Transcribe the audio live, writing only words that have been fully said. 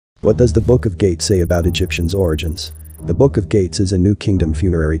What does the Book of Gates say about Egyptians' origins? The Book of Gates is a New Kingdom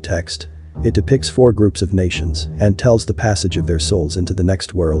funerary text. It depicts 4 groups of nations and tells the passage of their souls into the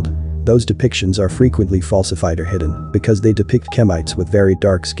next world. Those depictions are frequently falsified or hidden because they depict Kemites with very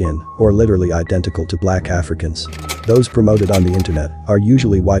dark skin or literally identical to black Africans. Those promoted on the internet are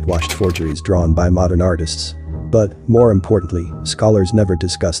usually whitewashed forgeries drawn by modern artists. But, more importantly, scholars never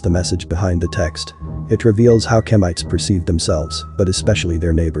discuss the message behind the text. It reveals how Kemites perceived themselves, but especially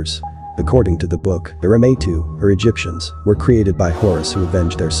their neighbors. According to the book, the Remetu, or Egyptians, were created by Horus who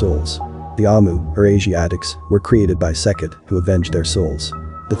avenged their souls. The Amu, or Asiatics, were created by Sekhet, who avenged their souls.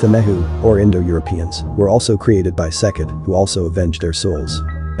 The Themehu, or Indo-Europeans, were also created by Sekhet, who also avenged their souls.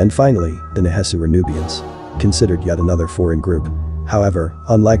 And finally, the Nehesu or Nubians, considered yet another foreign group. However,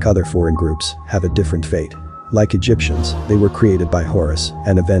 unlike other foreign groups, have a different fate. Like Egyptians, they were created by Horus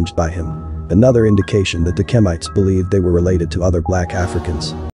and avenged by him. Another indication that the Kemites believed they were related to other black Africans.